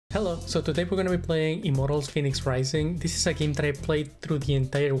Hello, so today we're going to be playing Immortals Fenyx Rising. This is a game that I played through the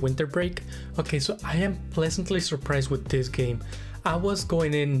entire winter break. Okay, so I am pleasantly surprised with this game. I was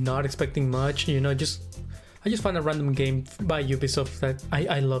going in not expecting much, you know, I just found a random game by Ubisoft that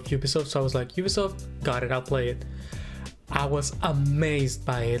I love Ubisoft, so I was like, Ubisoft, got it, I'll play it. I was amazed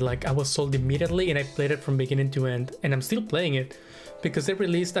by it, like I was sold immediately and I played it from beginning to end, and I'm still playing it because they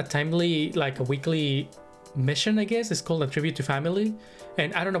released a timely, like a weekly mission, I guess. It's called Attribution-ShareAlike,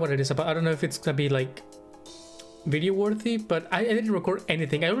 and I don't know what it is about. I don't know if it's gonna be like video worthy, but I didn't record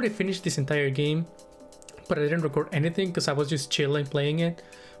anything. I already finished this entire game, but I didn't record anything because I was just chilling playing it.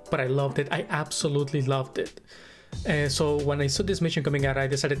 But I loved it. I absolutely loved it. And so when I saw this mission coming out, I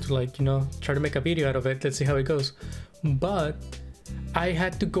decided to, like, you know, try to make a video out of it. Let's see how it goes. But I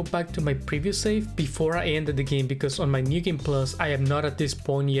had to go back to my previous save before I ended the game, because on my New Game Plus, I am not at this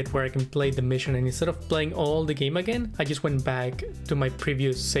point yet where I can play the mission, and instead of playing all the game again, I just went back to my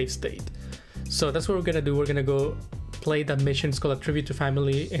previous save state. So that's what we're gonna do. We're gonna go play that mission. It's called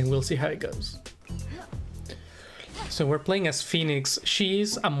Attribution-ShareAlike, and we'll see how it goes. So we're playing as Fenyx.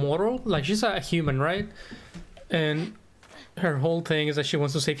 She's a mortal, like she's a human, right? And her whole thing is that she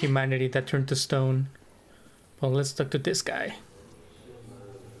wants to save humanity that turned to stone. Well, let's talk to this guy.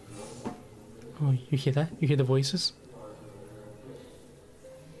 Oh, you hear that? You hear the voices?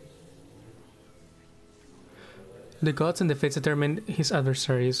 The gods and the fates determined his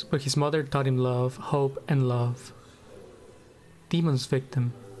adversaries, but his mother taught him love, hope, and love. Demon's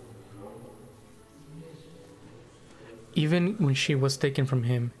victim. Even when she was taken from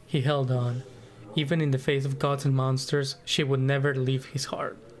him, he held on. Even in the face of gods and monsters, she would never leave his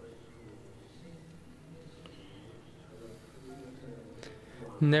heart.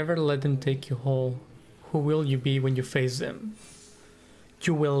 Never let them take you whole. Who will you be when you face them?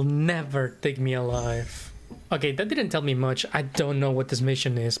 You will never take me alive. Okay, that didn't tell me much. I don't know what this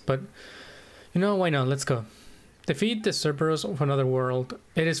mission is, but you know, why not? Let's go. Defeat the Cerberus of another world.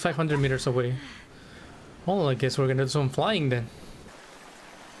 It is 500 meters away. Well, I guess we're gonna do some flying then.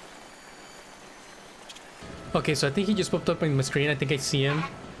 Okay, so I think he just popped up on my screen. I think I see him.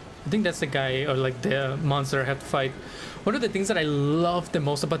 I think that's the guy, or like the monster I have to fight. One of the things that I love the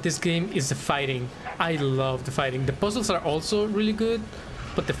most about this game is the fighting. I love the fighting. The puzzles are also really good,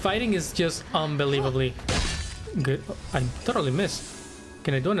 but the fighting is just unbelievably good. Oh, I totally missed.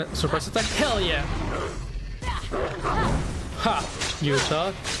 Can I do a surprise attack? Hell yeah! Ha! You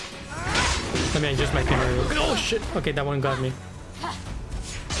thought? Let me adjust my camera. Oh shit! Okay, that one got me.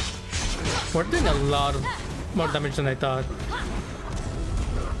 We're doing a lot of more damage than I thought.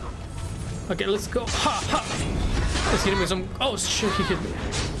 Okay, let's go. Ha ha! He's hitting me some. Oh shit, he hit me.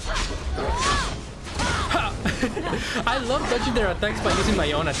 Ha! I love dodging their attacks by using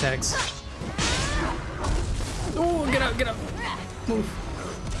my own attacks. Oh, get out, get out. Move.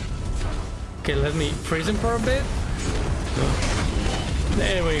 Okay, let me freeze him for a bit.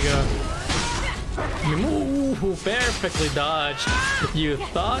 There we go. Ooh, perfectly dodged. You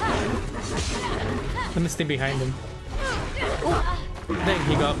thought? Let me stay behind him. Oh, dang,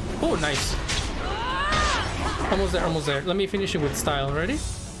 he got. Oh, nice. Almost there, almost there. Let me finish it with style. Ready?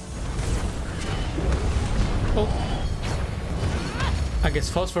 Oh. I guess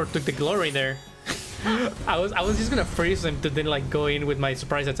Phosphor took the glory there. I was just gonna freeze him to then like go in with my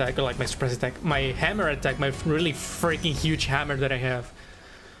surprise attack, or like my hammer attack, my really freaking huge hammer that I have.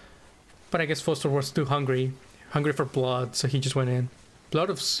 But I guess Phosphor was too hungry for blood, so he just went in. Blood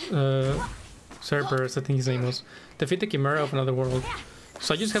of Cerberus, I think his name was. Defeat the Chimera of another world.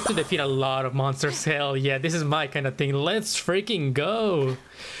 So I just have to defeat a lot of monsters. Hell yeah, this is my kind of thing. Let's freaking go.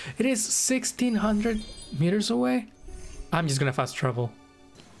 It is 1600 meters away. I'm just gonna fast travel.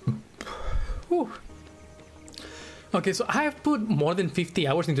 Whew. Okay, so I have put more than 50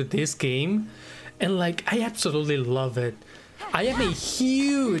 hours into this game, and like, I absolutely love it. I am a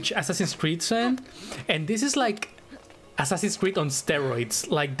huge Assassin's Creed fan, and this is like Assassin's Creed on steroids.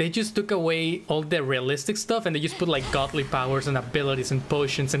 Like, they just took away all the realistic stuff and they just put like godly powers and abilities and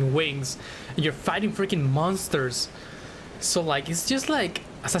potions and wings, and you're fighting freaking monsters. So like, it's just like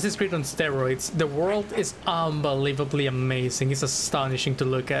Assassin's Creed on steroids. The world is unbelievably amazing. It's astonishing to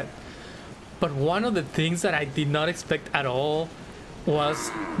look at. But one of the things that I did not expect at all was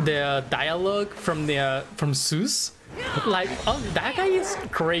the dialogue from Zeus. Like, oh, that guy is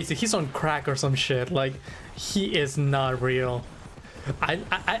crazy. He's on crack or some shit. Like, he is not real.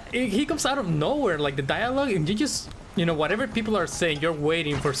 He comes out of nowhere, like the dialogue, and you just, you know, whatever people are saying, you're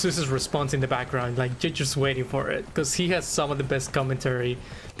waiting for Zeus's response in the background. Like, you're just waiting for it, because he has some of the best commentary.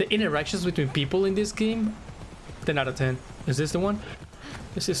 The interactions between people in this game, 10 out of 10. Is this the one?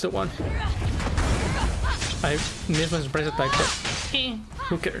 This is the one. I missed my surprise attack, but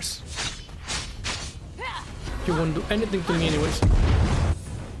Who cares? You won't do anything to me anyways.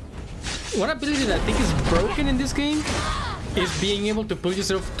 One ability that I think is broken in this game is being able to pull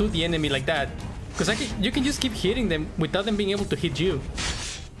yourself to the enemy like that. Because you can just keep hitting them without them being able to hit you.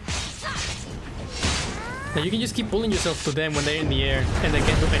 Now you can just keep pulling yourself to them when they're in the air and they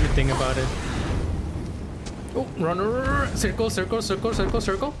can't do anything about it. Oh, run, circle, circle, circle, circle,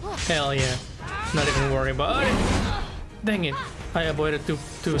 circle. Hell yeah. Not even worry about it. Dang it. I avoided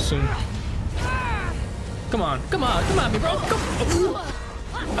too soon. Come on, come on, come on, me bro. Come.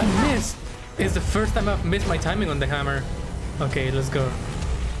 I missed. It's the first time I've missed my timing on the hammer. Okay, let's go.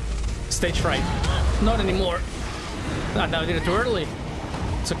 Stage fright. Not anymore. Ah, now I did it too early.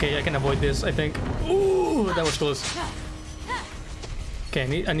 It's okay, I can avoid this, I think. Ooh, that was close.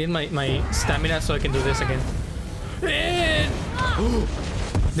 Okay, I need my stamina so I can do this again. And...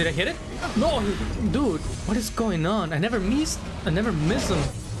 Did I hit it? No, dude, what is going on? I never miss him.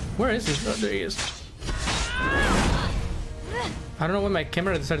 Where is he? Oh, there he is. I don't know why my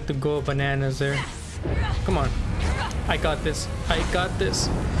camera decided to go bananas there. Come on. I got this. I got this.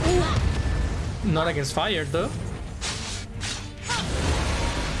 Not against fire, though.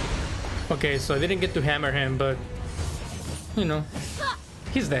 Okay, so I didn't get to hammer him, but... You know.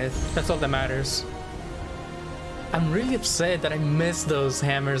 He's dead. That's all that matters. I'm really upset that I missed those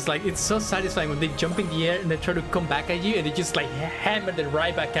hammers. Like, it's so satisfying when they jump in the air and they try to come back at you and they just, like, hammer it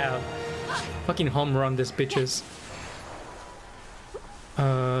right back out. Fucking home run, these bitches.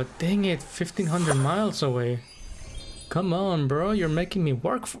 Dang it, 1,500 miles away. Come on, bro, you're making me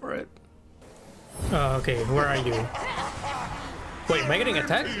work for it. Okay, where are you? Wait, am I getting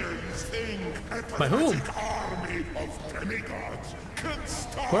attacked? By whom?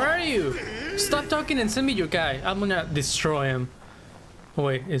 Where are you? Stop talking and send me your guy. I'm gonna destroy him. Oh,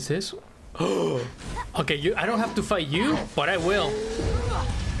 wait, is this? Oh, okay, I don't have to fight you, but I will.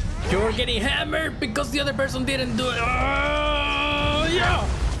 You're getting hammered because the other person didn't do it. Oh, yeah!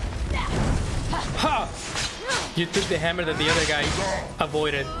 Ha! You took the hammer that the other guy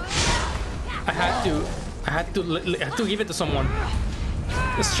avoided. I had to give it to someone.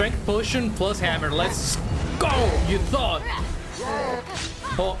 A strength potion plus hammer. Let's go! You thought.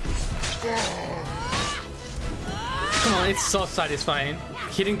 Oh. Come on, it's so satisfying.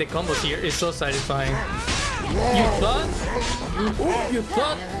 Hitting the combos here is so satisfying. You thought? You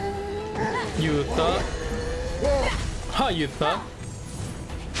thought? You thought? How you thought?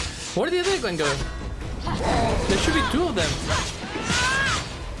 Where did the other one go? There should be two of them.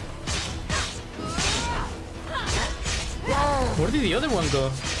 Where did the other one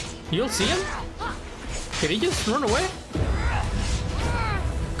go? You'll see him? Did he just run away?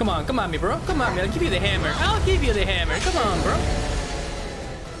 Come on, me bro. Come on, me. I'll give you the hammer. I'll give you the hammer. Come on, bro.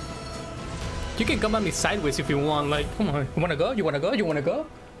 You can come at me sideways if you want. Like, come on. You wanna go? You wanna go? You wanna go?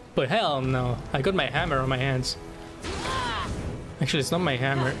 But hell no. I got my hammer on my hands. Actually, it's not my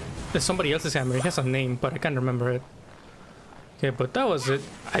hammer. It's somebody else's hammer. It has a name, but I can't remember it. Okay, but that was it.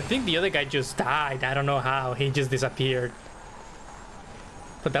 I think the other guy just died. I don't know how. He just disappeared.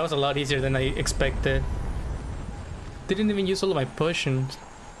 But that was a lot easier than I expected. Didn't even use all of my potions.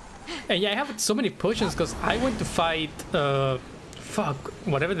 And yeah, I have so many potions because I went to fight, fuck,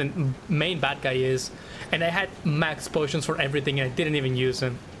 whatever the main bad guy is. And I had max potions for everything and I didn't even use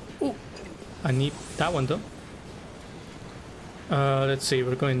them. Ooh, I need that one though. Let's see,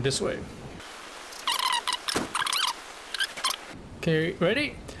 we're going this way. Okay,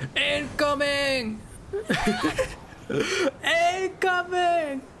 ready? Incoming!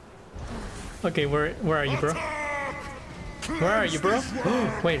 Incoming! Okay, where are you, bro? Where are you, bro?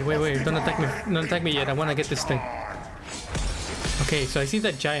 Wait, don't attack me. Don't attack me yet. I want to get this thing. Okay, so I see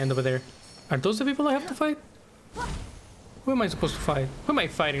that giant over there. Are those the people I have to fight? Who am I supposed to fight? Who am I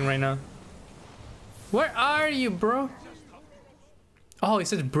fighting right now? Where are you, bro? Oh, it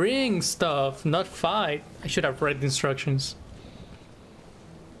says bring stuff, not fight. I should have read the instructions.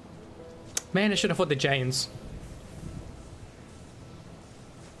 Man, I should have fought the giants.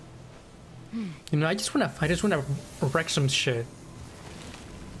 You know, I just want to fight. I just want to wreck some shit.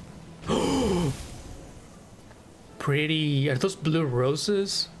 Pretty. Are those blue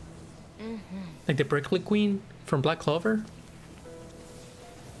roses? Like the Prickly Queen from Black Clover?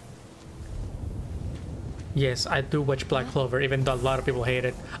 Yes, I do watch Black Clover, even though a lot of people hate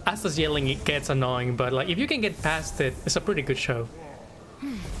it. Asta's yelling, it gets annoying, but like if you can get past it, it's a pretty good show.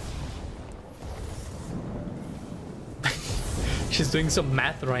 She's doing some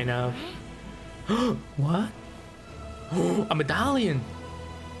math right now. What? A medallion!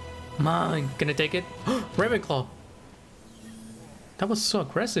 Mine. Can I take it? Ravenclaw. That was so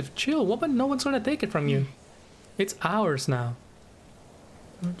aggressive. Chill, woman. No one's gonna take it from you. It's ours now.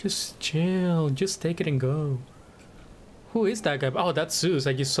 Just chill. Just take it and go. Who is that guy? Oh, that's Zeus.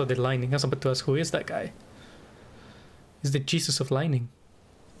 I just saw the lightning. I was about to ask, who is that guy? He's the Jesus of lightning.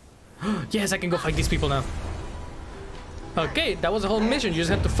 Yes, I can go fight these people now. Okay, that was the whole mission. You just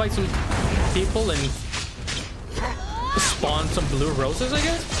have to fight some people and spawn some blue roses, I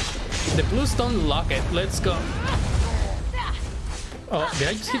guess? The blue stone locket. Let's go. Oh, did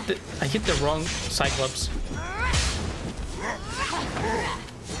I just hit the... I hit the wrong Cyclops.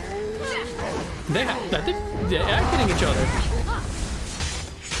 They're hitting each other.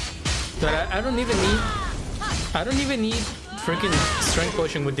 But I don't even need freaking strength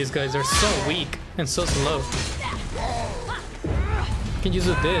potion with these guys. They're so weak and so slow. I can use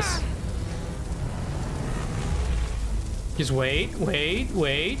this. Just wait.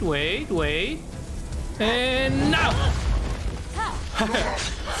 And now!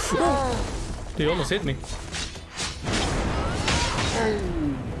 They almost hit me.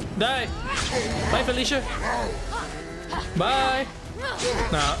 Die! Bye, Felicia! Bye!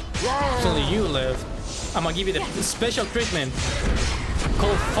 Nah, it's only you left. I'm gonna give you the special treatment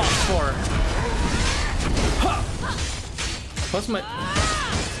called phosphor. Ha! What's my...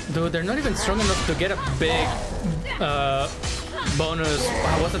 Dude, they're not even strong enough to get a big bonus.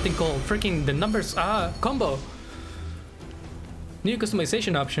 What's that thing called? Freaking the numbers. Combo. New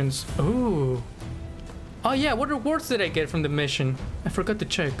customization options. Ooh. Oh yeah, what rewards did I get from the mission? I forgot to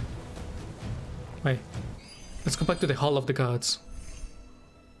check. Wait. Let's go back to the Hall of the Gods.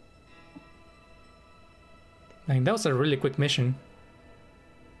 Dang, that was a really quick mission.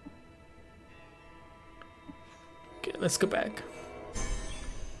 Okay, let's go back.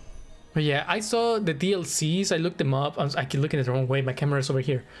 But yeah, I saw the DLCs. I looked them up. I keep looking at the wrong way. My camera is over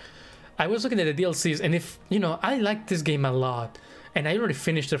here. I was looking at the DLCs, and if you know, I like this game a lot, and I already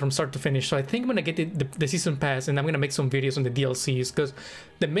finished it from start to finish. So I think I'm gonna get the season pass, and I'm gonna make some videos on the DLCs, because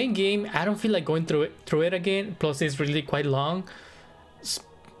the main game, I don't feel like going through it again. Plus, it's really quite long.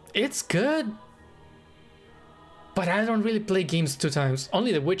 It's good, but I don't really play games 2 times.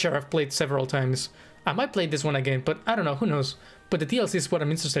 Only The Witcher I've played several times. I might play this one again, but I don't know. Who knows? But the DLC is what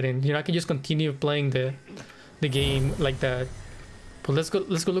I'm interested in. You know, I can just continue playing the game like that. But let's go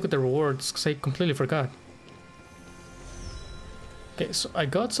look at the rewards, because I completely forgot. Okay, so I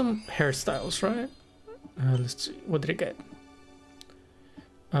got some hairstyles, right? Let's see. What did I get?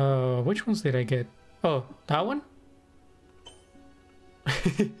 Which ones did I get? Oh, that one?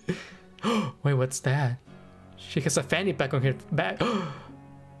 Wait, what's that? She has a fanny pack on her back.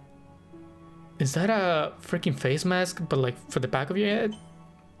 Is that a freaking face mask, but like for the back of your head?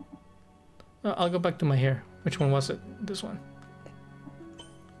 I'll go back to my hair. Which one was it? This one.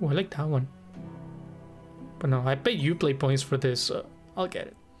 Oh, I like that one. But no, I paid Uplay points for this, so I'll get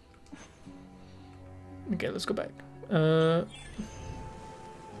it. Okay, let's go back.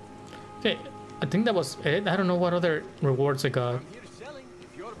 Okay, I think that was it. I don't know what other rewards I got.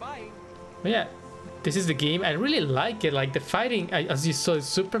 But yeah, this is the game. I really like it. Like the fighting, as you saw, is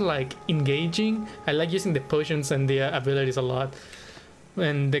super like engaging. I like using the potions and the abilities a lot.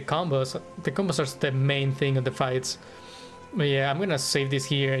 And the combos are the main thing of the fights. But yeah, I'm gonna save this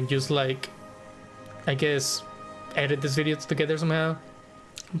here and just like, I guess, edit this video together somehow.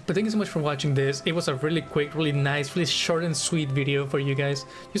 But thank you so much for watching this. It was a really quick, really nice, really short and sweet video for you guys,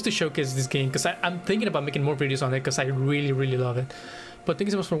 just to showcase this game, because I'm thinking about making more videos on it, because I really love it. But thank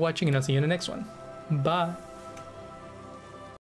you so much for watching, and I'll see you in the next one. Bye.